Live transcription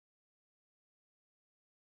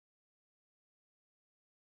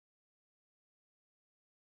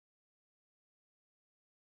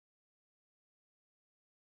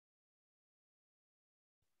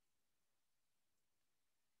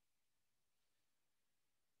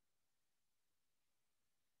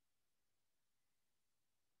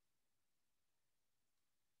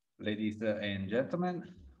Ladies and gentlemen,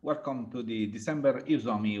 welcome to the December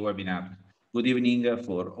USOMI webinar. Good evening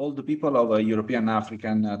for all the people of European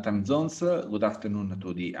African time zones. Good afternoon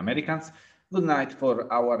to the Americans. Good night for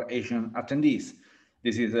our Asian attendees.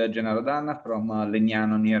 This is Gennaro Danna from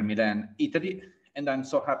Legnano near Milan, Italy, and I'm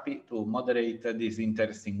so happy to moderate this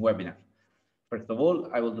interesting webinar. First of all,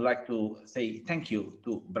 I would like to say thank you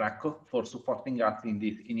to Bracco for supporting us in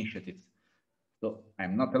this initiative. So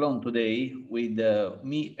I'm not alone today. With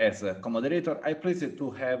me as a co-moderator, I'm pleased to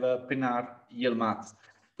have Pinar Yilmaz,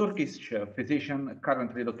 Turkish physician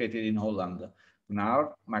currently located in Holland.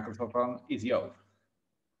 Pinar, microphone is yours.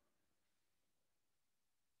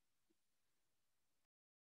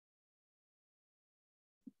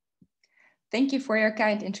 Thank you for your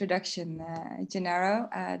kind introduction, Gennaro.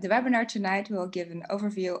 The webinar tonight will give an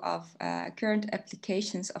overview of current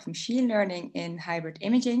applications of machine learning in hybrid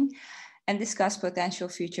imaging and discuss potential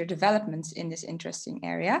future developments in this interesting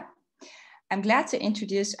area. I'm glad to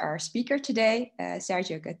introduce our speaker today,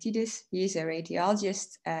 Sergios Gatidis. He is a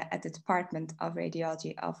radiologist at the Department of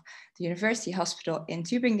Radiology of the University Hospital in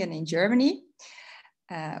Tübingen in Germany.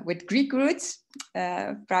 With Greek roots,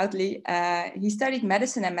 proudly. He studied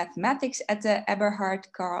medicine and mathematics at the Eberhard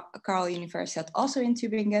Karl Universität, also in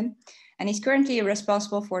Tübingen, and he's currently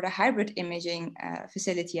responsible for the hybrid imaging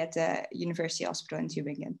facility at the University Hospital in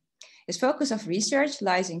Tübingen. His focus of research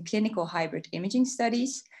lies in clinical hybrid imaging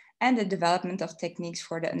studies and the development of techniques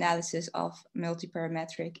for the analysis of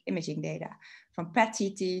multiparametric imaging data, from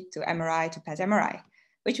PET-CT to MRI to PET-MRI,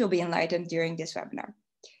 which will be enlightened during this webinar.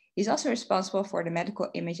 He's also responsible for the medical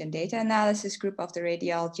image and data analysis group of the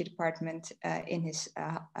radiology department in his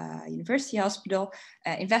university hospital,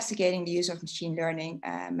 investigating the use of machine learning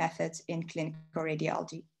methods in clinical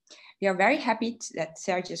radiology. We are very happy that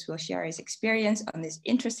Sergios will share his experience on this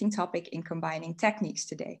interesting topic in combining techniques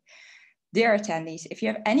today. Dear attendees, if you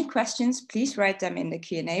have any questions, please write them in the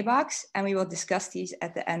Q&A box and we will discuss these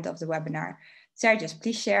at the end of the webinar. Sergios,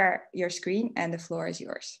 please share your screen and the floor is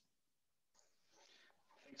yours.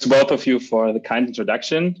 Thanks to both of you for the kind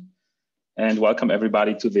introduction and welcome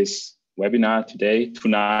everybody to this webinar today,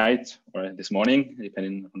 tonight, or this morning,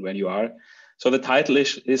 depending on when you are. So the title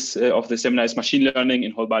of the seminar is Machine Learning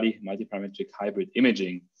in Whole Body Multiparametric Hybrid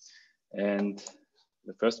Imaging. And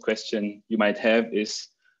the first question you might have is,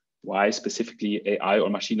 why specifically AI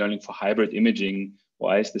or machine learning for hybrid imaging?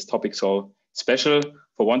 Why is this topic so special?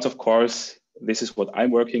 For once, of course, this is what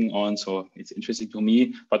I'm working on, so it's interesting to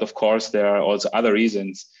me. But of course, there are also other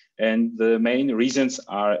reasons. And the main reasons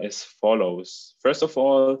are as follows. First of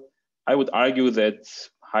all, I would argue that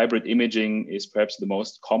hybrid imaging is perhaps the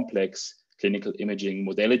most complex clinical imaging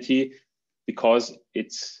modality because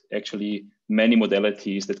it's actually many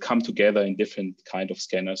modalities that come together in different kind of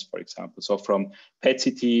scanners, for example. So from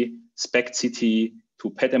PET-CT, SPECT-CT to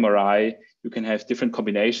PET-MRI, you can have different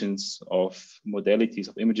combinations of modalities,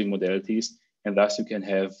 of imaging modalities, and thus you can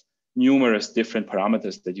have numerous different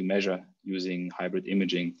parameters that you measure using hybrid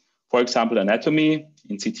imaging. For example, anatomy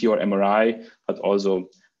in CT or MRI, but also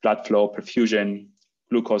blood flow, perfusion,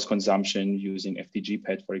 glucose consumption using FDG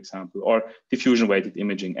PET, for example, or diffusion-weighted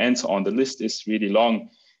imaging, and so on. The list is really long.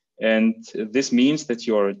 And this means that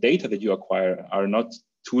your data that you acquire are not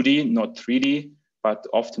 2D, not 3D, but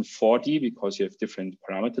often 4D because you have different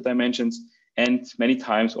parameter dimensions, and many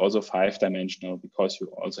times also 5-dimensional because you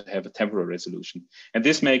also have a temporal resolution. And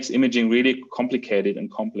this makes imaging really complicated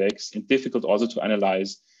and complex and difficult also to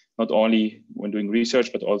analyze, not only when doing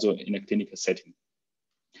research, but also in a clinical setting.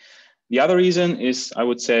 The other reason is, I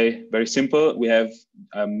would say, very simple. We have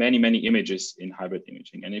many images in hybrid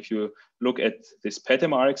imaging. And if you look at this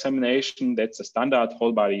PET-MR examination, that's a standard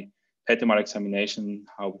whole body PET-MR examination,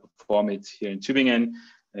 how we perform it here in Tübingen.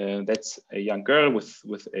 That's a young girl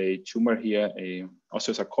with a tumor here, a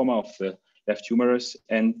osteosarcoma of the left humerus.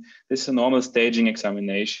 And this is a normal staging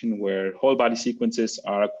examination where whole body sequences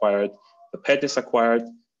are acquired, the PET is acquired,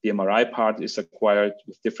 the MRI part is acquired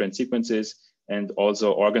with different sequences, and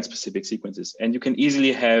also organ-specific sequences. And you can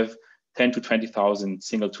easily have 10 to 20,000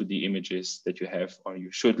 single 2D images that you have or you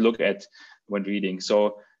should look at when reading.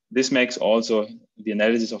 So this makes also the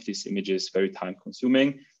analysis of these images very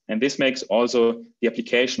time-consuming. And this makes also the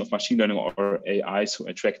application of machine learning or AI so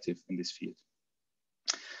attractive in this field.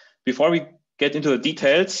 Before we get into the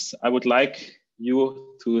details, I would like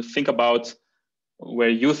you to think about where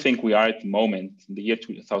you think we are at the moment in the year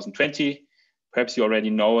 2020. Perhaps you already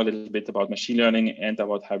know a little bit about machine learning and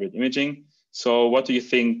about hybrid imaging. So what do you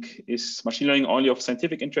think? Is machine learning only of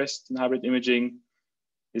scientific interest in hybrid imaging?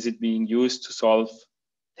 Is it being used to solve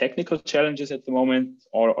technical challenges at the moment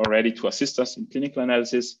or already to assist us in clinical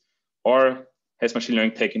analysis? Or has machine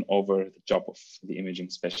learning taken over the job of the imaging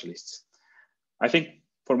specialists? I think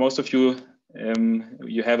for most of you,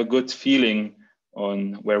 you have a good feeling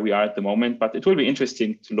on where we are at the moment, but it will be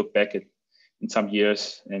interesting to look back at in some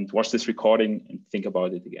years and watch this recording and think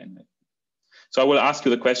about it again. So I will ask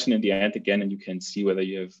you the question in the end again, and you can see whether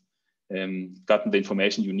you have gotten the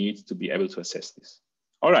information you need to be able to assess this.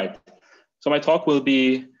 All right, so my talk will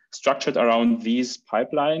be structured around this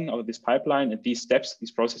pipeline and these steps,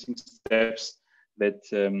 these processing steps that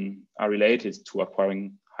are related to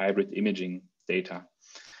acquiring hybrid imaging data.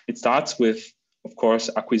 It starts with, of course,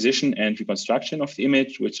 acquisition and reconstruction of the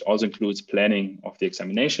image, which also includes planning of the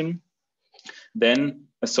examination. Then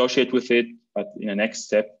associate with it, but in the next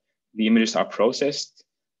step, the images are processed.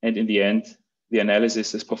 And in the end, the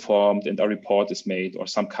analysis is performed and a report is made, or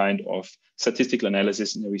some kind of statistical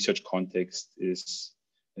analysis in a research context is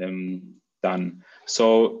done.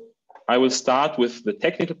 So I will start with the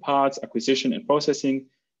technical parts, acquisition and processing,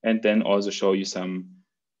 and then also show you some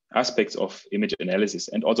aspects of image analysis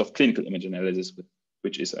and also of clinical image analysis,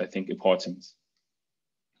 which is, I think, important.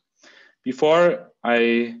 Before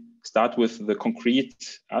I start with the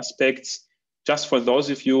concrete aspects, just for those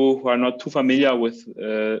of you who are not too familiar with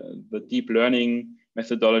the deep learning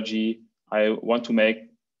methodology, I want to make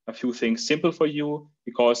a few things simple for you,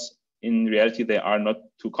 because in reality, they are not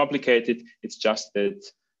too complicated. It's just that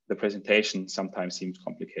the presentation sometimes seems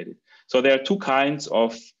complicated. So there are two kinds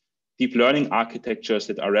of deep learning architectures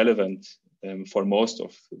that are relevant for most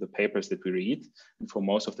of the papers that we read and for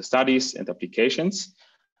most of the studies and applications.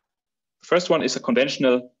 The first one is a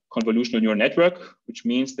conventional convolutional neural network, which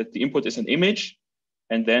means that the input is an image,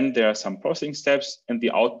 and then there are some processing steps, and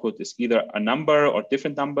the output is either a number or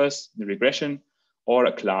different numbers in the regression, or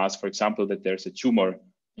a class, for example, that there's a tumor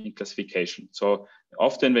in classification. So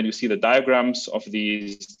often when you see the diagrams of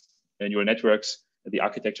these neural networks, the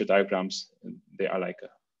architecture diagrams, they are like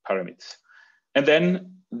pyramids. And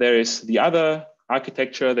then there is the other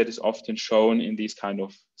architecture that is often shown in these kind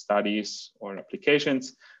of studies or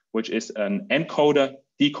applications, which is an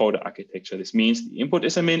encoder-decoder architecture. This means the input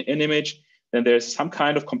is an image, then there's some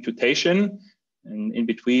kind of computation in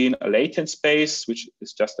between a latent space, which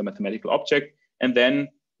is just a mathematical object, and then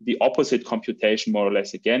the opposite computation, more or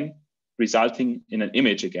less again, resulting in an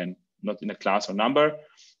image again, not in a class or number.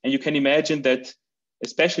 And you can imagine that,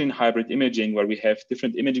 especially in hybrid imaging, where we have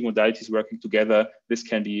different imaging modalities working together, this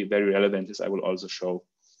can be very relevant, as I will also show.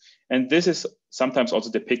 And this is sometimes also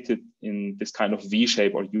depicted in this kind of V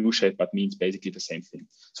shape or U shape, but means basically the same thing.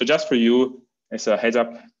 So just for you, as a heads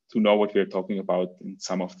up to know what we're talking about in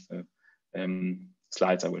some of the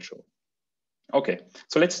slides I will show. Okay,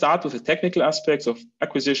 so let's start with the technical aspects of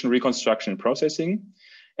acquisition, reconstruction, and processing.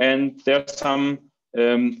 And there are some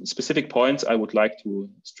specific points I would like to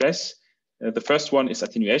stress. The first one is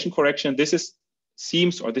attenuation correction. This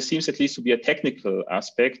seems at least to be a technical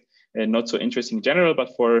aspect and not so interesting in general,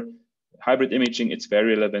 but for hybrid imaging, it's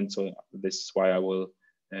very relevant. So this is why I will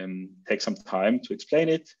take some time to explain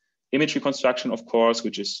it. Image reconstruction, of course,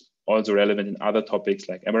 which is also relevant in other topics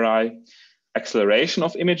like MRI. Acceleration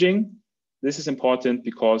of imaging. This is important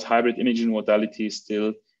because hybrid imaging modalities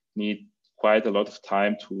still need quite a lot of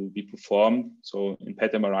time to be performed. So in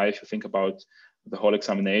PET MRI, if you think about the whole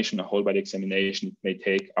examination, a whole body examination, it may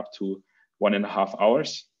take up to 1.5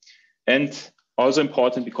 hours. And also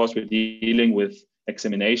important because we're dealing with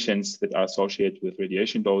examinations that are associated with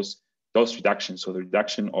radiation dose reduction. So the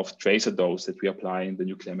reduction of tracer dose that we apply in the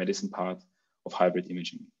nuclear medicine part of hybrid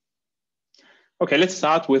imaging. Okay, let's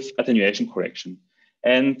start with attenuation correction.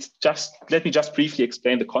 And let me just briefly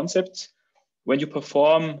explain the concept. When you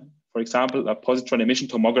perform, for example, a positron emission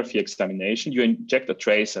tomography examination, you inject a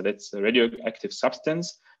tracer, that's a radioactive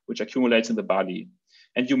substance, which accumulates in the body.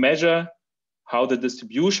 And you measure how the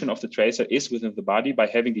distribution of the tracer is within the body by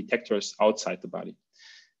having detectors outside the body.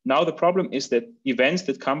 Now, the problem is that events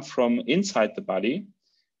that come from inside the body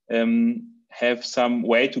have some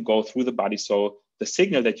way to go through the body. So the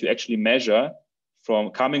signal that you actually measure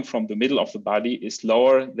coming from the middle of the body is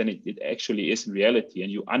lower than it actually is in reality,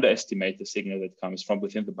 and you underestimate the signal that comes from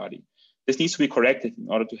within the body. This needs to be corrected in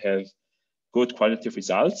order to have good qualitative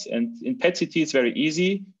results. And in PET-CT, it's very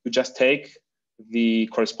easy. You just take the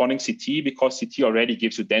corresponding CT because CT already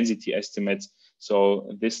gives you density estimates.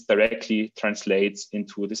 So this directly translates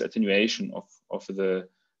into this attenuation of the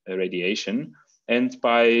radiation. And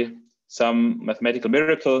by some mathematical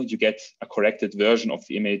miracle, you get a corrected version of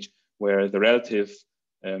the image where the relative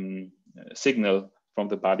signal from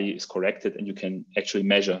the body is corrected, and you can actually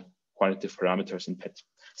measure quantitative parameters in PET.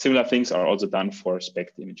 Similar things are also done for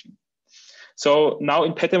SPECT imaging. So now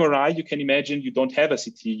in PET MRI, you can imagine you don't have a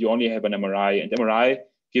CT, you only have an MRI, and MRI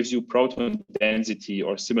gives you proton density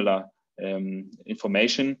or similar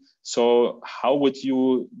information. So how would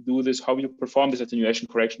you do this? How would you perform this attenuation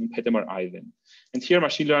correction in PET MRI then? And here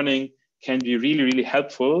machine learning can be really, really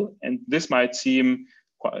helpful. And this might seem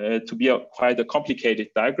to be quite a complicated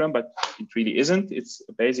diagram, but it really isn't. It's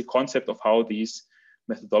a basic concept of how these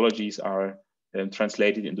methodologies are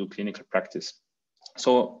translated into clinical practice.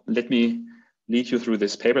 So let me lead you through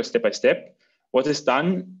this paper step by step. What is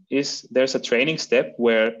done is there's a training step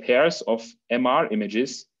where pairs of MR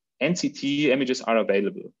images and CT images are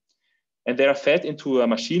available. And they are fed into a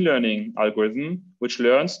machine learning algorithm, which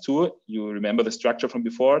learns to, you remember the structure from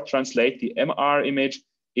before, translate the MR image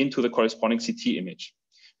into the corresponding CT image.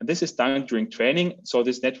 And this is done during training. So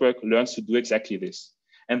this network learns to do exactly this.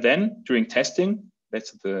 And then during testing,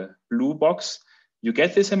 that's the blue box, you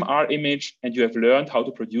get this MR image and you have learned how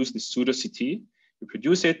to produce this pseudo CT. You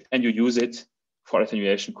produce it and you use it for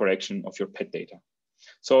attenuation correction of your PET data.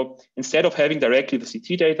 So instead of having directly the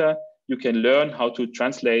CT data, you can learn how to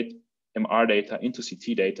translate MR data into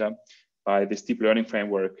CT data by this deep learning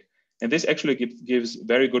framework. And this actually gives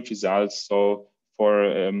very good results. So for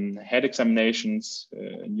head examinations,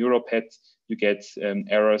 NeuroPET, you get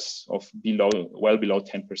errors of well below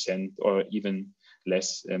 10% or even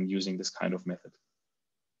less using this kind of method.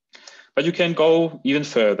 But you can go even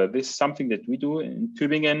further. This is something that we do in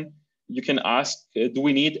Tübingen. You can ask, do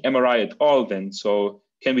we need MRI at all then? So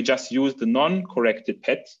can we just use the non-corrected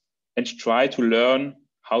PET and try to learn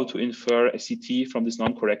how to infer a CT from this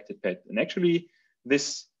non-corrected PET? And actually,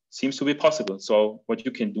 this seems to be possible. So what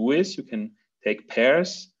you can do is you can take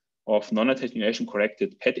pairs of non-attenuation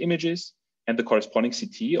corrected PET images and the corresponding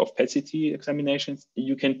CT of PET-CT examinations.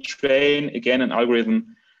 You can train, again, an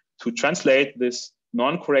algorithm to translate this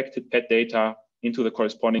non-corrected PET data into the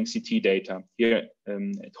corresponding CT data here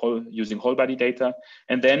using whole body data.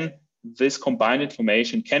 And then this combined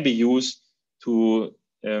information can be used to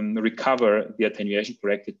recover the attenuation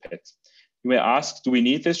corrected PET. You may ask, do we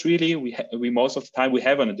need this really? We most of the time we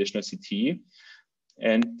have an additional CT.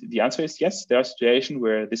 And the answer is yes, there are situations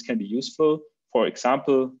where this can be useful. For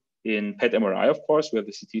example, in PET MRI, of course, where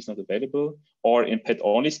the CT is not available, or in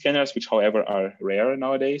PET-only scanners, which however are rare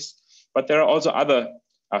nowadays. But there are also other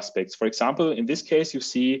aspects. For example, in this case, you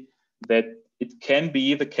see that it can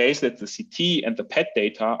be the case that the CT and the PET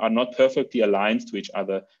data are not perfectly aligned to each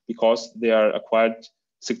other because they are acquired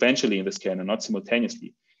sequentially in the scanner, not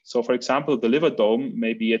simultaneously. So for example, the liver dome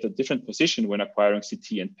may be at a different position when acquiring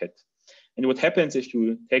CT and PET. And what happens if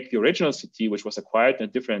you take the original CT, which was acquired in a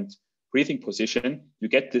different breathing position, you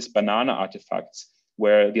get this banana artifacts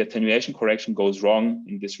where the attenuation correction goes wrong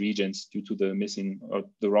in these regions due to the missing or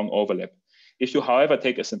the wrong overlap. If you, however,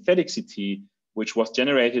 take a synthetic CT, which was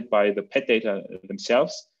generated by the PET data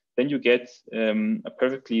themselves, then you get a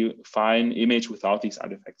perfectly fine image without these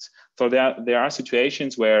artifacts. So there are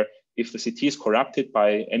situations where if the CT is corrupted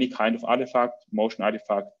by any kind of artifact, motion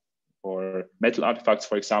artifact, or metal artifacts,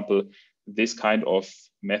 for example, this kind of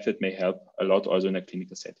method may help a lot also in a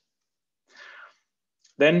clinical setting.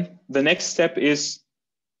 Then the next step is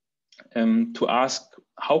to ask,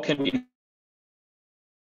 how can we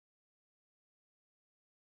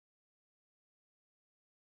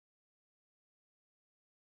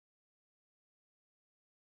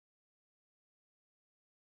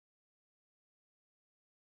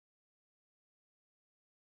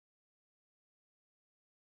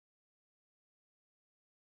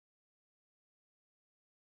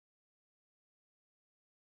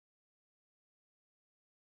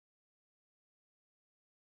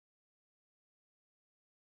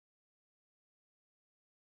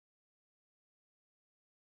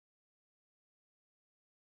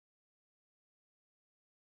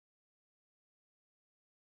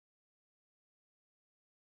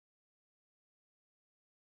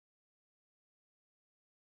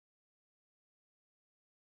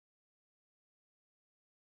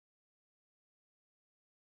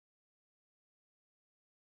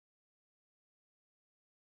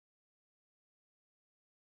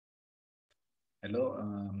Hello.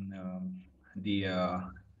 The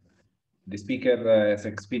speaker has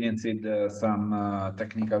experienced some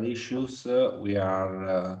technical issues. We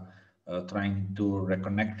are trying to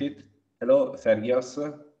reconnect it. Hello, Sergios.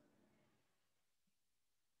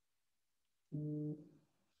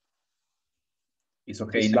 It's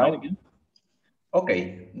okay now. Again?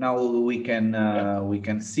 Okay, now we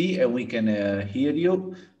can see and we can hear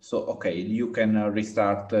you. So okay, you can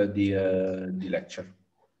restart the lecture.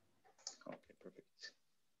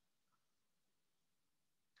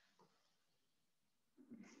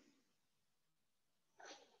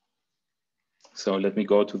 So let me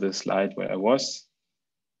go to the slide where I was.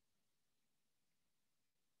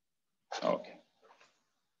 Okay.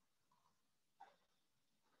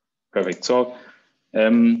 Perfect. So,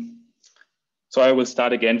 so I will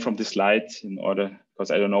start again from this slide in order,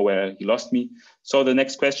 because I don't know where you lost me. So the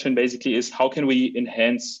next question basically is, how can we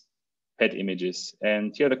enhance PET images?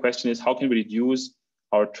 And here the question is, how can we reduce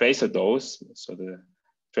our tracer dose, so the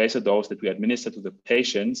tracer dose that we administer to the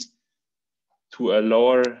patients, to a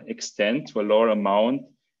lower extent, to a lower amount,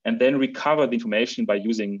 and then recover the information by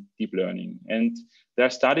using deep learning. And there are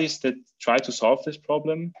studies that try to solve this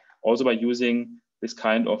problem, also by using this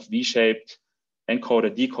kind of V-shaped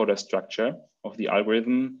encoder-decoder structure of the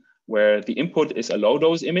algorithm, where the input is a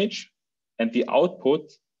low-dose image, and the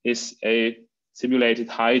output is a simulated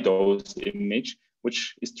high-dose image,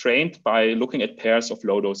 which is trained by looking at pairs of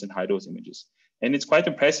low-dose and high-dose images. And it's quite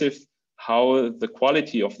impressive how the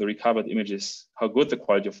quality of the recovered images, how good the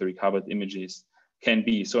quality of the recovered images can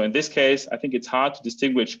be. So in this case, I think it's hard to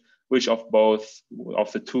distinguish which of both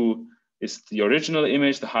of the two is the original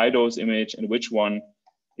image, the high-dose image, and which one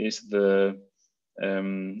is the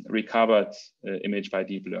recovered image by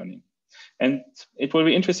deep learning. And it will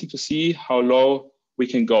be interesting to see how low we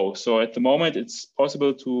can go. So at the moment, it's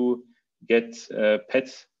possible to get a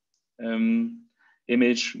PET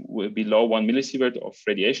image below 1 millisievert of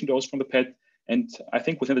radiation dose from the PET. And I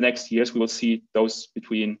think within the next years, we will see those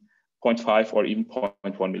between 0.5 or even 0.1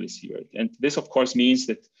 millisievert. And this, of course, means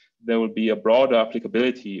that there will be a broader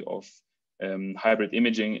applicability of hybrid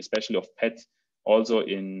imaging, especially of PET, also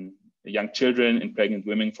in young children, in pregnant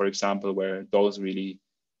women, for example, where dose really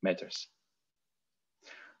matters.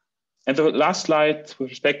 And the last slide with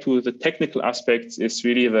respect to the technical aspects is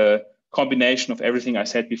really the combination of everything I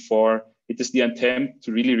said before. It is the attempt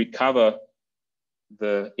to really recover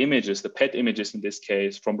the images, the PET images in this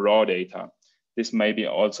case, from raw data. This may be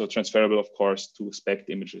also transferable, of course, to SPECT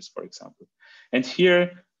images, for example. And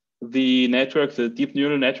here, the network, the deep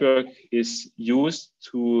neural network, is used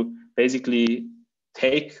to basically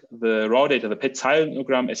take the raw data, the PET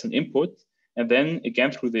sianogram, as an input, and then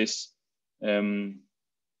again through this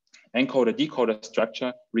encoder-decoder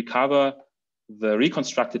structure, recover the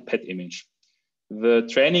reconstructed PET image. The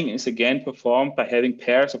training is again performed by having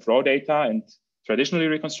pairs of raw data and traditionally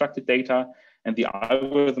reconstructed data, and the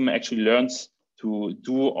algorithm actually learns to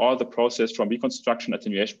do all the process from reconstruction,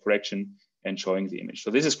 attenuation, correction, and showing the image. So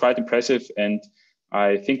this is quite impressive, and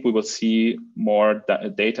I think we will see more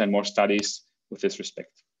data and more studies with this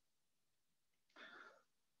respect.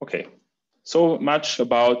 Okay, so much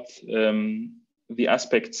about the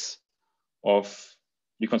aspects of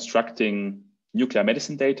reconstructing nuclear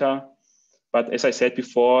medicine data. But as I said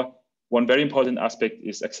before, one very important aspect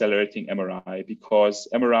is accelerating MRI, because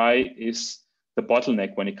MRI is the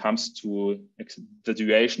bottleneck when it comes to the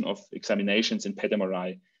duration of examinations in PET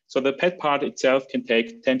MRI. So the PET part itself can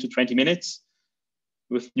take 10 to 20 minutes.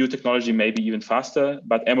 With new technology, maybe even faster,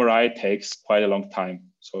 but MRI takes quite a long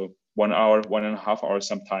time. So 1 hour, 1.5 hours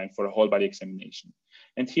sometime for a whole body examination.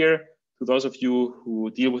 And here, to those of you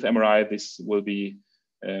who deal with MRI, this will be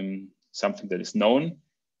something that is known.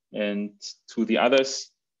 And to the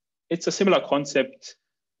others, it's a similar concept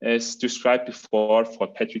as described before for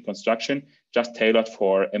PET reconstruction, just tailored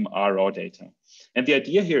for MR raw data. And the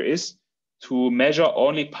idea here is to measure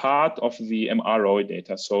only part of the MR raw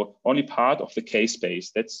data, so only part of the K-space.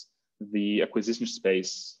 That's the acquisition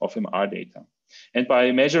space of MR data. And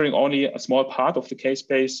by measuring only a small part of the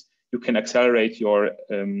K-space, you can accelerate your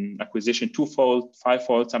acquisition 2-fold,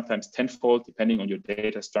 5-fold, sometimes 10-fold, depending on your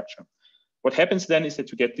data structure. What happens then is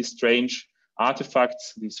that you get these strange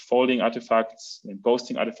artifacts, these folding artifacts and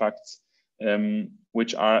ghosting artifacts,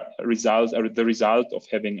 which are the result of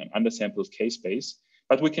having an undersampled K-space.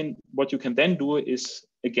 But what you can then do is,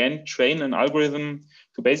 again, train an algorithm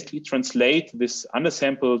to basically translate this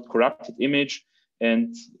undersampled, corrupted image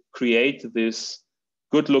and create this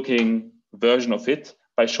good-looking version of it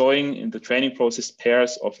by showing in the training process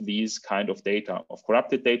pairs of these kind of data, of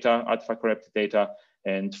corrupted data, artifact-corrupted data,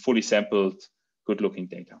 and fully sampled, good-looking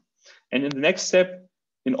data. And in the next step,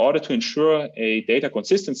 in order to ensure a data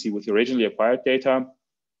consistency with the originally acquired data,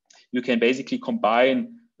 you can basically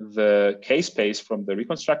combine the K-space from the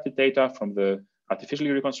reconstructed data, from the artificially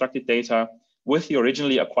reconstructed data, with the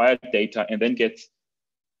originally acquired data, and then get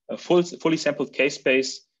a fully sampled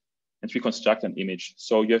K-space and reconstruct an image.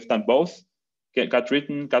 So you have done both, got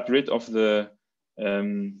rid of the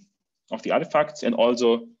artifacts, and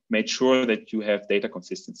also made sure that you have data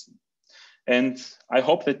consistency. And I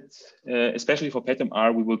hope that, especially for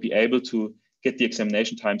PET-MR, we will be able to get the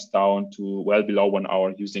examination times down to well below 1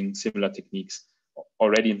 hour using similar techniques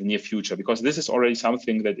already in the near future, because this is already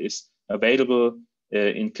something that is available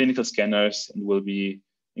in clinical scanners and will be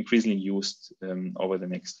increasingly used over the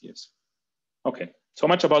next years. Okay, so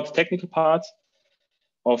much about the technical part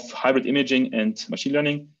of hybrid imaging and machine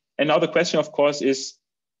learning. And now the question, of course, is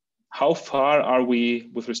how far are we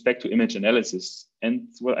with respect to image analysis? And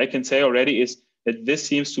what I can say already is that this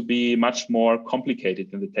seems to be much more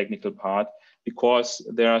complicated than the technical part, because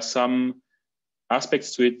there are some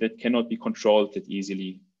aspects to it that cannot be controlled that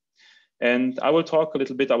easily. And I will talk a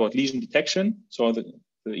little bit about lesion detection. So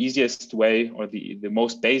the easiest way, or the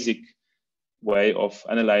most basic way of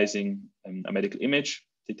analyzing a medical image,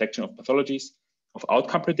 detection of pathologies, of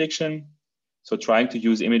outcome prediction, so trying to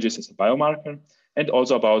use images as a biomarker, and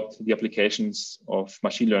also about the applications of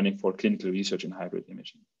machine learning for clinical research in hybrid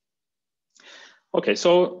imaging. Okay,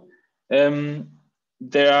 so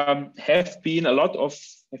there have been done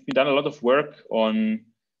a lot of work on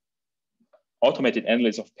automated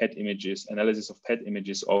analysis of PET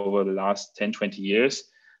images over the last 10, 20 years.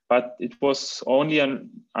 But it was only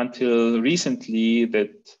until recently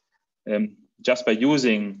that just by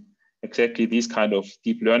using exactly these kind of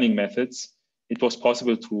deep learning methods, it was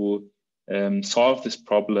possible to solve this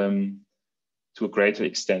problem to a greater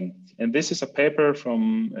extent. And this is a paper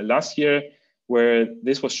from last year where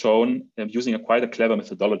this was shown using quite a clever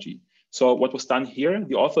methodology. So what was done here,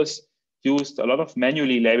 the authors used a lot of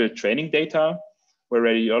manually labeled training data where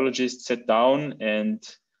radiologists sat down and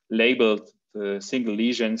labeled the single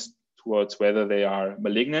lesions towards whether they are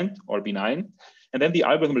malignant or benign. And then the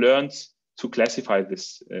algorithm learned to classify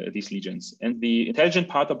these lesions. And the intelligent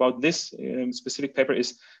part about this specific paper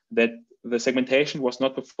is that the segmentation was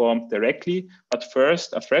not performed directly, but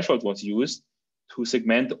first a threshold was used to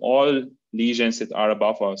segment all lesions that are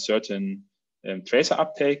above a certain tracer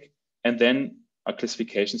uptake. And then a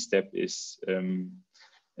classification step is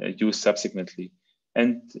used subsequently.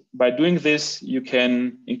 And by doing this, you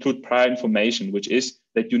can include prior information, which is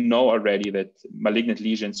that you know already that malignant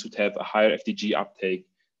lesions should have a higher FDG uptake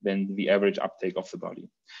than the average uptake of the body.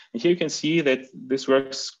 And here you can see that this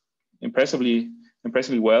works impressively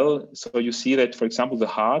well. So you see that, for example, the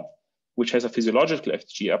heart, which has a physiological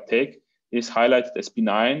FDG uptake, is highlighted as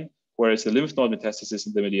benign, whereas the lymph node metastasis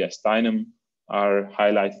in the mediastinum are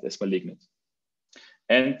highlighted as malignant.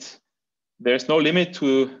 And there's no limit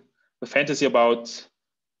to the fantasy about,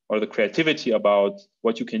 or the creativity about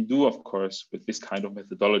what you can do, of course, with this kind of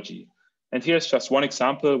methodology. And here's just one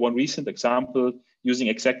example, one recent example using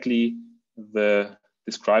exactly the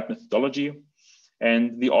described methodology.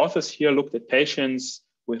 And the authors here looked at patients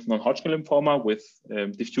with non-Hodgkin lymphoma, with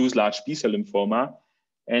diffuse large B-cell lymphoma,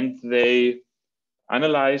 and they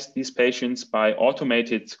analyzed these patients by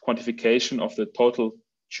automated quantification of the total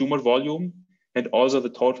tumor volume and also the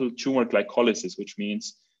total tumor glycolysis, which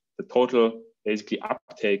means the total basically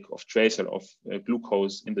uptake of tracer of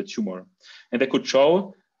glucose in the tumor. And they could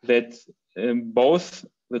show that both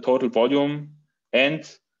the total volume and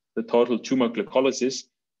the total tumor glycolysis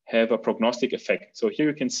have a prognostic effect. So here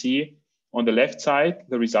you can see on the left side,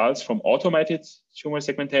 the results from automated tumor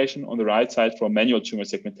segmentation, on the right side from manual tumor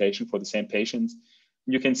segmentation for the same patients.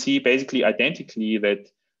 You can see basically identically that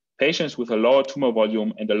patients with a lower tumor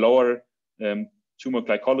volume and a lower tumor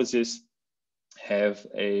glycolysis have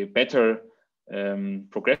a better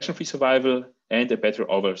progression-free survival and a better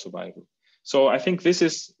overall survival. So I think this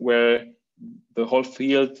is where the whole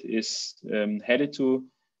field is headed to.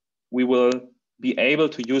 We will be able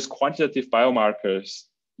to use quantitative biomarkers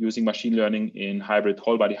using machine learning in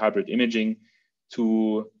whole body hybrid imaging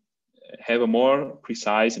to have a more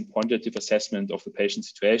precise and quantitative assessment of the patient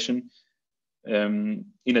situation. In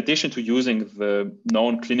addition to using the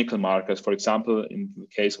known clinical markers, for example, in the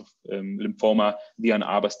case of lymphoma, the Ann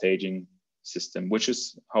Arbor staging system, which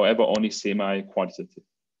is, however, only semi-quantitative.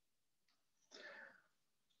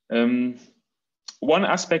 One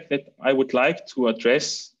aspect that I would like to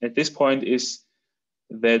address at this point is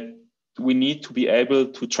that we need to be able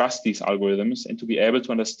to trust these algorithms and to be able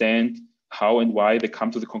to understand how and why they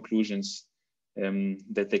come to the conclusions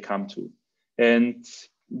that they come to. And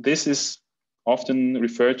this is often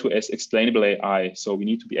referred to as explainable AI. So we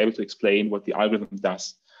need to be able to explain what the algorithm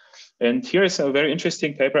does. And here is a very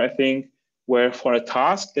interesting paper, I think, where for a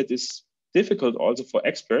task that is difficult also for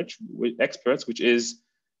experts, which is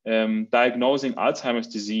diagnosing Alzheimer's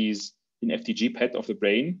disease in FDG PET of the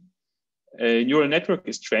brain, a neural network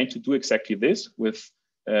is trained to do exactly this with,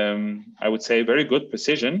 I would say, very good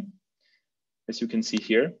precision, as you can see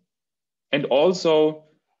here. And also,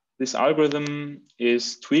 this algorithm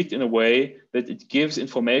is tweaked in a way that it gives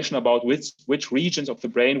information about which regions of the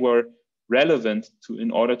brain were relevant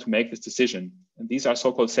in order to make this decision. And these are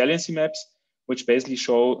so-called saliency maps, which basically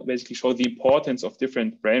show the importance of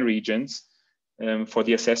different brain regions for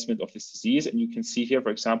the assessment of this disease. And you can see here,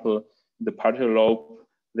 for example, in the parietal lobe,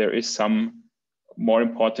 there is some more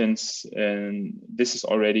importance, and this is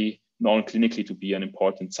already known clinically to be an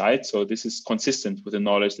important site. So this is consistent with the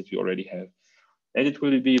knowledge that we already have. And it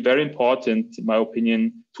will be very important, in my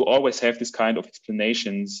opinion, to always have this kind of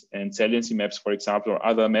explanations and saliency maps, for example, or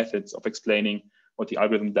other methods of explaining what the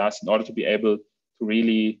algorithm does in order to be able to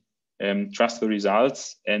really trust the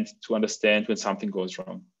results and to understand when something goes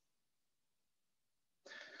wrong.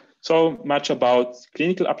 So much about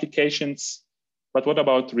clinical applications, but what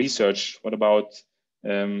about research? What about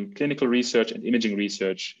clinical research and imaging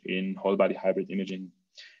research in whole body hybrid imaging?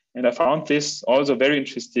 And I found this also very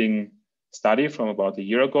interesting study from about a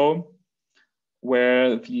year ago,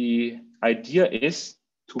 where the idea is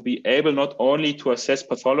to be able not only to assess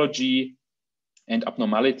pathology and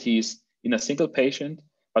abnormalities in a single patient,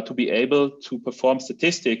 but to be able to perform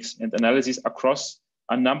statistics and analysis across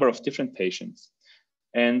a number of different patients.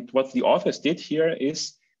 And what the authors did here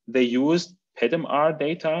is they used PET-MR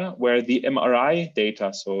data, where the MRI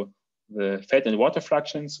data, so the fat and water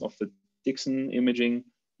fractions of the Dixon imaging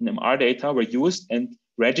and MR data, were used and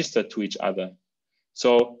registered to each other.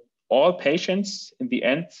 So all patients in the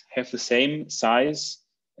end have the same size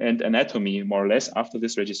and anatomy, more or less, after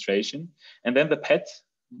this registration. And then the PET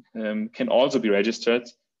can also be registered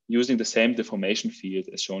using the same deformation field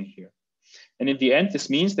as shown here. And in the end, this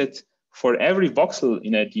means that for every voxel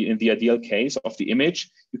in the ideal case of the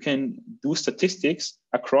image, you can do statistics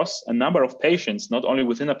across a number of patients, not only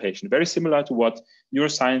within a patient, very similar to what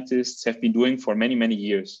neuroscientists have been doing for many, many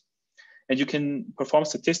years. And you can perform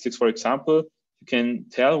statistics. For example, you can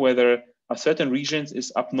tell whether a certain region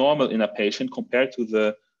is abnormal in a patient compared to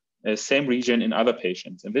the same region in other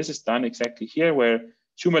patients. And this is done exactly here, where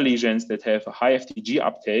tumor lesions that have a high FDG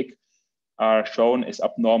uptake are shown as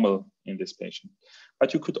abnormal in this patient.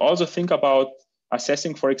 But you could also think about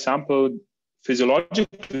assessing, for example,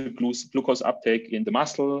 physiological glucose uptake in the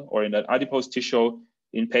muscle or in the adipose tissue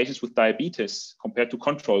in patients with diabetes compared to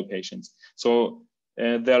control patients. So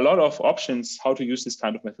there are a lot of options how to use this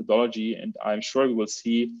kind of methodology, and I'm sure we will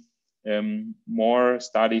see more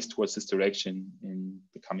studies towards this direction in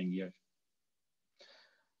the coming years.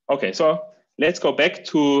 Okay, so let's go back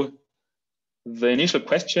to the initial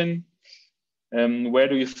question. Where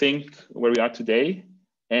do you think where we are today?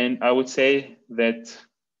 And I would say that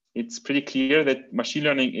it's pretty clear that machine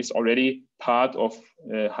learning is already part of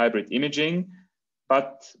hybrid imaging,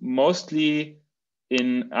 but mostly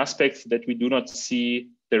in aspects that we do not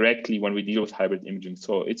see directly when we deal with hybrid imaging.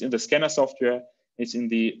 So it's in the scanner software, it's in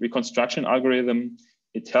the reconstruction algorithm,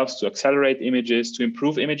 it helps to accelerate images, to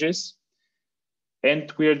improve images. And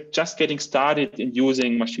we're just getting started in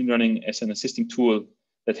using machine learning as an assisting tool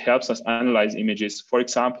that helps us analyze images, for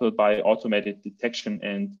example, by automated detection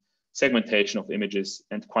and segmentation of images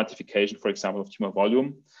and quantification, for example, of tumor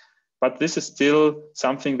volume. But this is still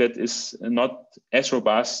something that is not as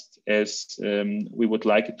robust as we would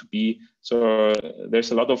like it to be. So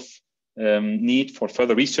there's a lot of need for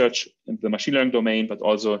further research in the machine learning domain, but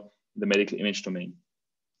also in the medical image domain.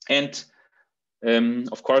 And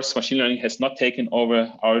of course, machine learning has not taken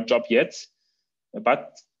over our job yet,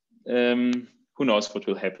 but who knows what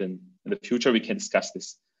will happen in the future. We can discuss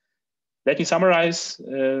this. Let me summarize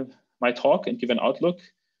my talk and give an outlook.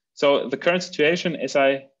 So the current situation, as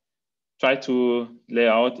I try to lay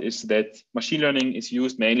out, is that machine learning is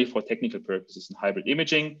used mainly for technical purposes in hybrid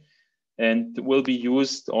imaging, and will be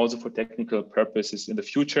used also for technical purposes in the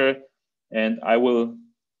future. And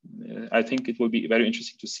I think it will be very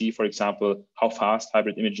interesting to see, for example, how fast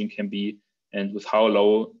hybrid imaging can be, and with how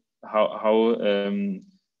low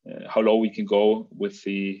we can go with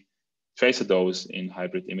the tracer dose in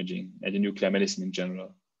hybrid imaging and in nuclear medicine in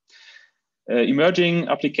general. Emerging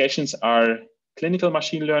applications are clinical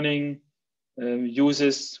machine learning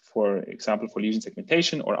uses, for example, for lesion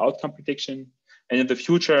segmentation or outcome prediction. And in the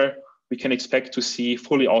future, we can expect to see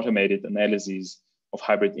fully automated analyses of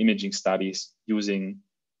hybrid imaging studies using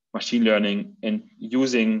machine learning and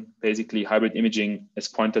using basically hybrid imaging as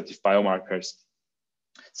quantitative biomarkers,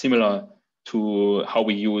 similar to how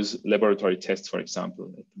we use laboratory tests, for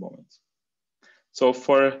example, at the moment. So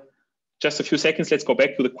for just a few seconds, let's go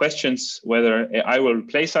back to the questions whether AI will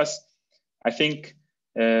replace us. I think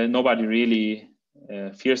nobody really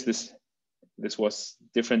fears this. This was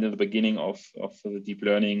different in the beginning of the deep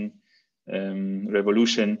learning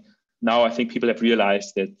revolution. Now I think people have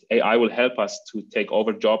realized that AI will help us to take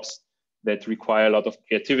over jobs that require a lot of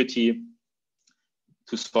creativity,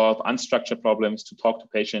 to solve unstructured problems, to talk to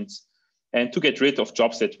patients, and to get rid of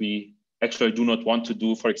jobs that we actually do not want to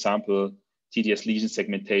do, for example, tedious lesion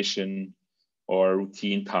segmentation or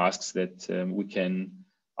routine tasks that we can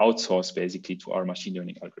outsource basically to our machine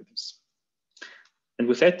learning algorithms. And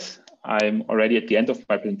with that, I'm already at the end of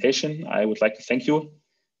my presentation. I would like to thank you.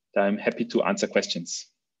 I'm happy to answer questions.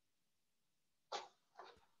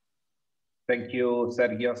 Thank you,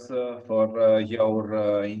 Sergios, for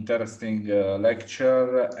your interesting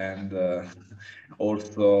lecture and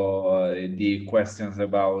also the questions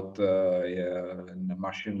about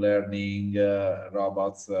machine learning,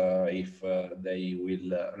 robots, if they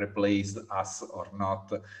will replace us or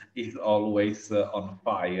not, is always on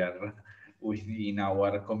fire within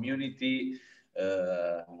our community.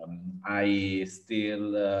 I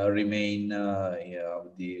still remain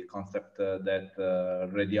the concept that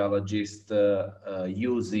radiologists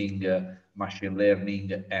using machine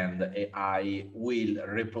learning and AI will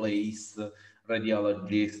replace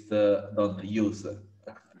radiologists don't use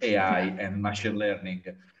AI and machine learning.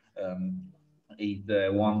 It's a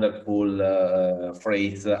wonderful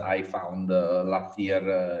phrase I found last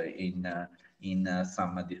year in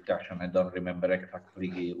some discussion. I don't remember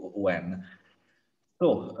exactly when. So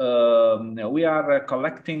we are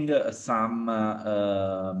collecting some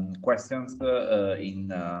questions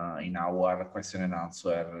in our question and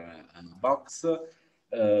answer box.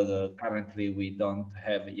 Currently, we don't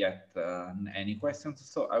have yet any questions,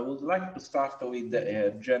 so I would like to start with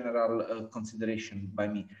a general consideration by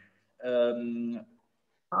me.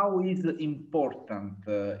 How is important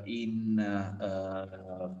in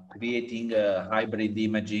creating hybrid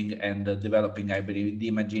imaging and developing hybrid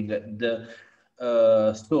imaging the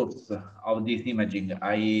source of this imaging?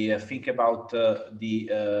 I think about the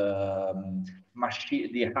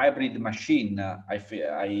machine, the hybrid machine.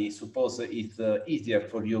 I suppose it's easier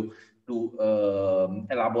for you to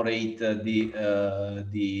elaborate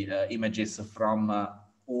the images from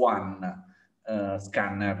one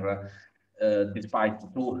scanner. Despite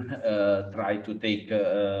to try to take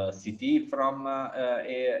CT from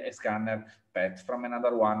a scanner, PET from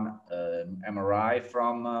another one, MRI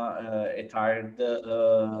from a tired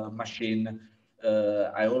machine.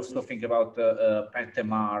 I also think about PET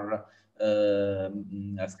MR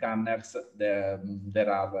scanners. There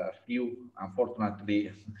are a few,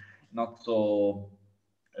 unfortunately, not so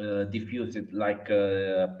diffused like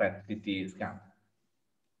PET CT scan.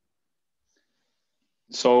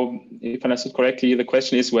 So if I understood correctly, the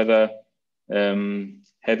question is whether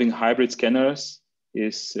having hybrid scanners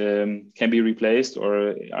is can be replaced,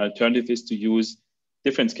 or alternative is to use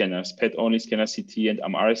different scanners, PET-only scanners, CT and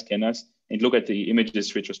MRI scanners, and look at the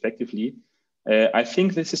images retrospectively. I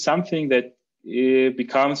think this is something that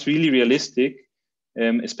becomes really realistic,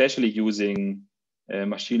 especially using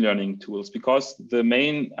machine learning tools, because the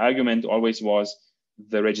main argument always was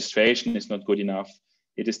the registration is not good enough.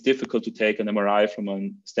 It is difficult to take an MRI from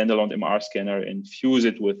a standalone MR scanner and fuse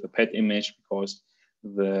it with a PET image because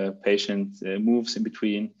the patient moves in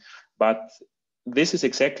between. But this is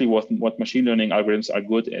exactly what machine learning algorithms are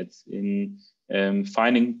good at, in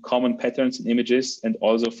finding common patterns in images and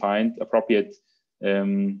also find appropriate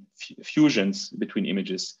fusions between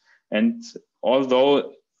images. And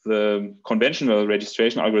although the conventional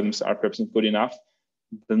registration algorithms are perhaps not good enough,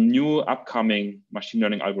 the new upcoming machine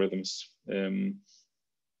learning algorithms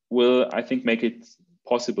will, I think, make it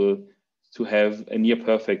possible to have a near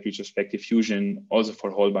perfect retrospective fusion also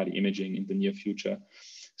for whole body imaging in the near future.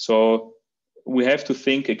 So we have to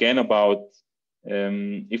think again about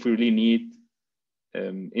if we really need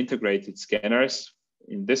integrated scanners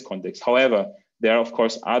in this context. However, there are of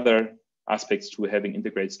course other aspects to having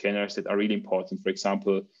integrated scanners that are really important. For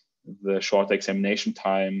example, the shorter examination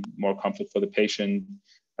time, more comfort for the patient,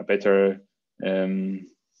 a better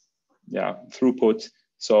throughput.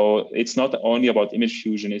 So it's not only about image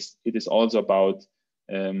fusion, it is also about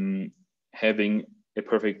having a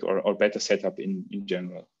perfect or better setup in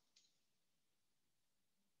general.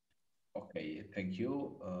 Okay, thank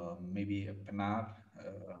you. Maybe Pinar,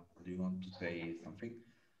 do you want to say something?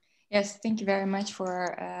 Yes, thank you very much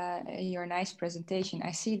for your nice presentation.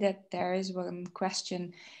 I see that there is one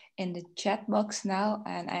question in the chat box now,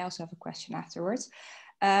 and I also have a question afterwards.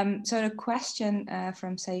 So the question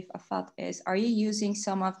from Saif Afat is, are you using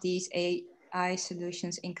some of these AI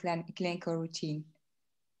solutions in clinical routine?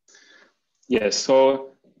 Yes,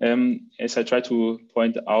 so as I try to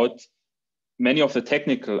point out, many of the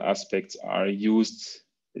technical aspects are used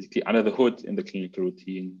basically under the hood in the clinical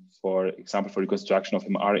routine. For example, for reconstruction of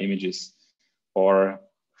MR images or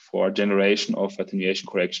for generation of attenuation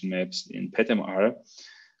correction maps in PET-MR.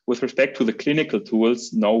 With respect to the clinical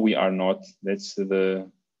tools, no, we are not. That's the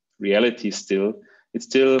reality still. It's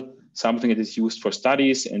still something that is used for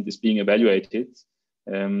studies and is being evaluated.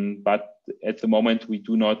 But at the moment, we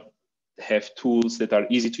do not have tools that are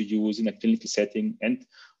easy to use in a clinical setting. And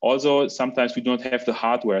also, sometimes we don't have the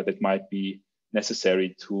hardware that might be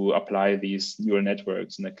necessary to apply these neural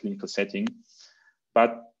networks in a clinical setting.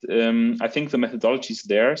 But I think the methodology is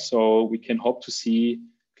there, so we can hope to see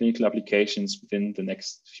clinical applications within the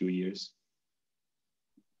next few years.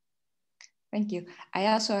 Thank you. I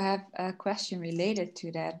also have a question related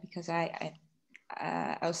to that, because I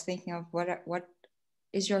was thinking of what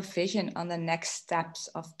is your vision on the next steps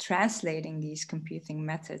of translating these computing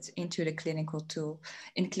methods into the clinical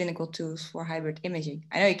tools for hybrid imaging?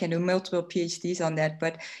 I know you can do multiple PhDs on that,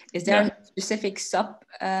 but is there a specific sub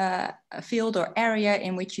field or area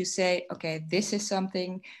in which you say, okay, this is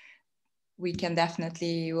something we can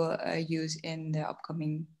definitely use in the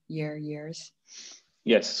upcoming years?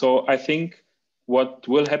 Yes, so I think what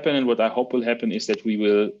will happen and what I hope will happen is that we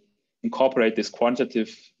will incorporate these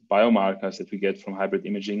quantitative biomarkers that we get from hybrid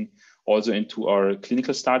imaging also into our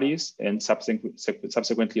clinical studies, and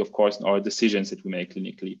subsequently, of course, in our decisions that we make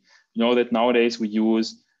clinically. You know that nowadays we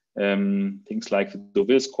use things like the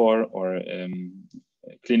Deauville score or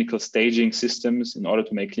clinical staging systems in order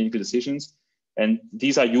to make clinical decisions. And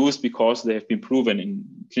these are used because they have been proven in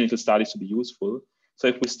clinical studies to be useful. So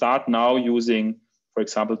if we start now using, for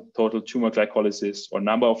example, total tumor glycolysis or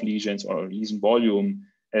number of lesions or lesion volume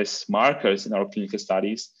as markers in our clinical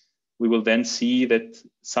studies, we will then see that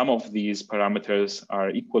some of these parameters are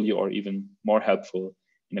equally or even more helpful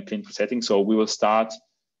in a clinical setting. So we will start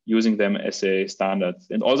using them as a standard.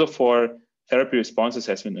 And also for therapy response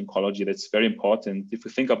assessment in oncology, that's very important. If we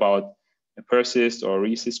think about PERSIST or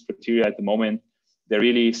RECIST criteria at the moment, they're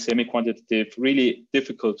really semi-quantitative, really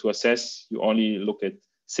difficult to assess. You only look at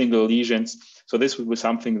single lesions. So this will be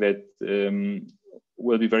something that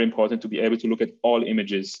will be very important, to be able to look at all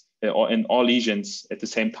images and all lesions at the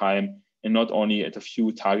same time, and not only at a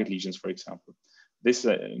few target lesions, for example. This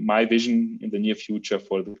is my vision in the near future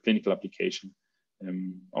for the clinical application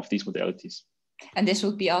of these modalities. And this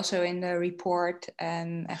would be also in the report,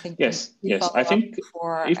 and I think yes. I think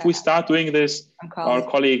if we start doing this, our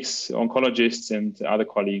colleagues, oncologists and other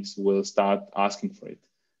colleagues, will start asking for it.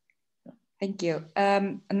 Yeah. Thank you.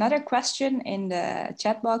 Another question in the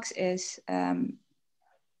chat box is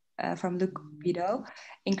from Luc Bido.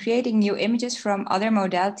 In creating new images from other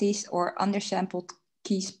modalities or undersampled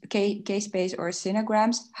case space or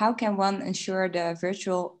synograms, how can one ensure the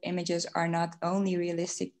virtual images are not only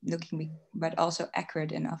realistic looking, but also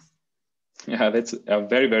accurate enough? Yeah, that's a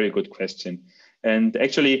very, very good question. And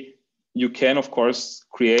actually, you can, of course,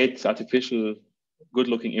 create artificial good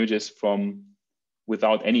looking images from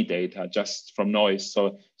without any data, just from noise.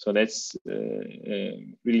 So that's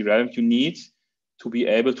really relevant. You need to be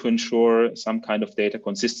able to ensure some kind of data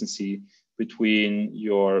consistency between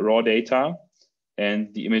your raw data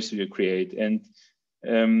and the image that you create. And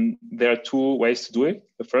there are two ways to do it.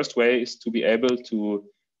 The first way is to be able to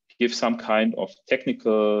give some kind of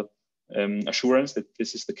technical assurance that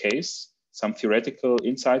this is the case, some theoretical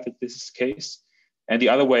insight that this is the case. And the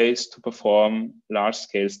other way is to perform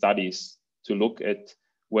large-scale studies to look at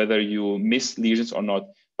whether you miss lesions or not.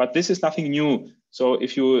 But this is nothing new. So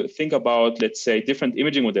if you think about, let's say, different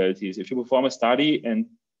imaging modalities, if you perform a study and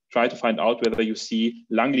try to find out whether you see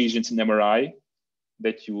lung lesions in MRI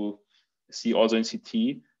that you see also in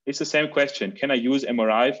CT, it's the same question. Can I use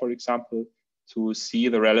MRI, for example, to see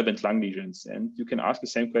the relevant lung lesions? And you can ask the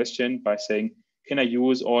same question by saying, can I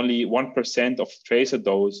use only 1% of tracer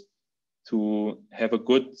dose to have a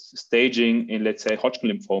good staging in, let's say, Hodgkin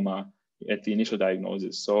lymphoma at the initial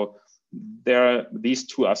diagnosis? So there are these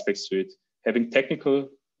two aspects to it: having technical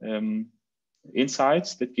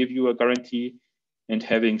insights that give you a guarantee, and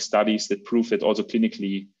having studies that prove that also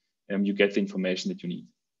clinically you get the information that you need.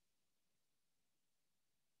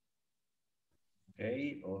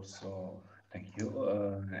 Okay, also thank you.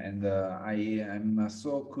 I am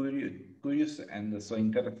so curious and so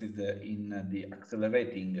interested in the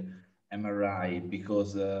accelerating MRI,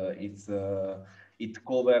 because it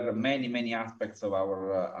covers many aspects of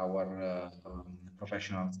our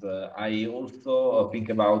professionals. I also think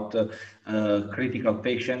about critical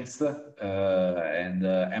patients, and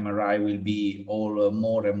MRI will be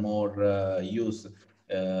more and more used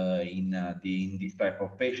in this type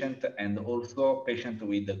of patient, and also patient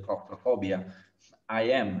with claustrophobia. I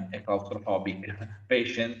am a claustrophobic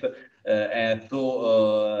patient, and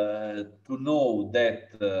to know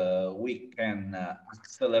that we can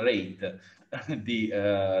accelerate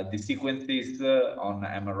the sequences on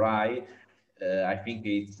MRI, I think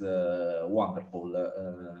it's wonderful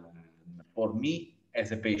for me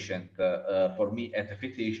as a patient, for me as a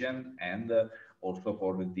physician, and also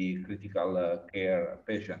for the critical care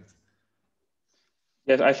patients.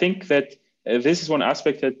 Yes, I think that this is one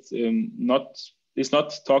aspect that is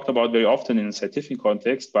not talked about very often in a scientific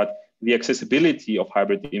context, but the accessibility of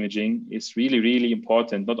hybrid imaging is really, really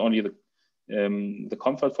important. Not only the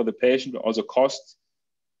comfort for the patient, but also cost,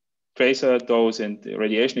 tracer dose, and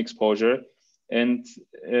radiation exposure. And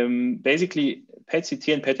basically, PET-CT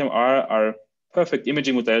and PET-MR are perfect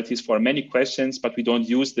imaging modalities for many questions, but we don't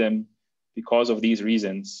use them because of these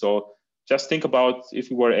reasons. So just think about if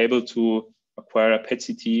we were able to acquire a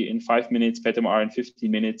PET-CT in 5 minutes, PET-MR in 15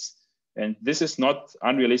 minutes, and this is not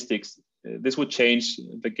unrealistic. This would change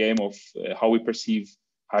the game of how we perceive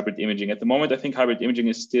hybrid imaging. At the moment, I think hybrid imaging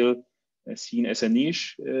is still seen as a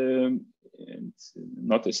niche and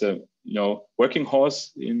not as a working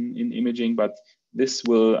horse in imaging, but this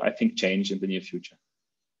will, I think, change in the near future.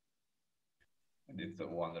 And it's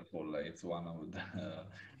wonderful. It's one of the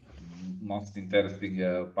most interesting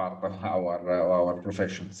part of our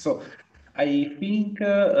profession. So I think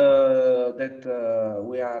that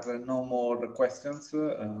we have no more questions.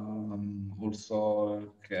 Also,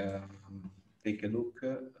 take a look.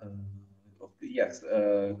 Yes,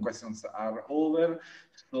 questions are over.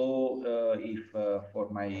 So if for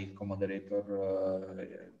my co-moderator,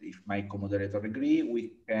 if my co-moderator agree,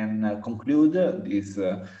 we can conclude this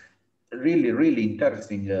really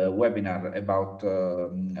interesting webinar about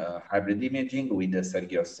hybrid imaging with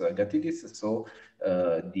Sergios Gatidis. So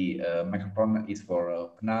the microphone is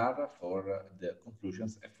for Pnar for the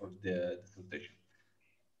conclusions and for the dissertation.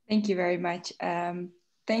 Thank you very much.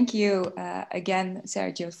 Thank you again,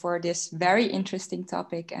 Sergio, for this very interesting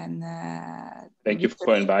topic. And thank you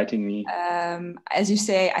for inviting me. As you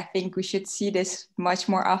say, I think we should see this much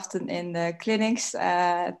more often in the clinics.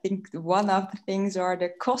 I think one of the things are the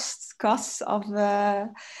costs of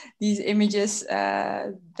these images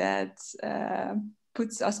that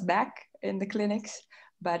puts us back in the clinics.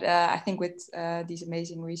 But I think with these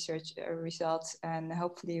amazing research results and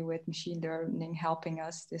hopefully with machine learning helping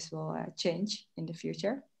us, this will change in the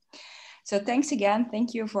future. So thanks again.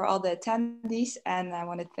 Thank you for all the attendees. And I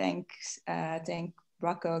want to thank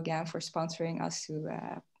Rocco again for sponsoring us to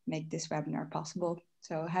make this webinar possible.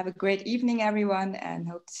 So have a great evening, everyone, and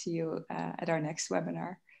hope to see you at our next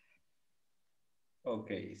webinar.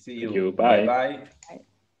 Okay, see you. Thank you. Bye. Bye-bye. Bye.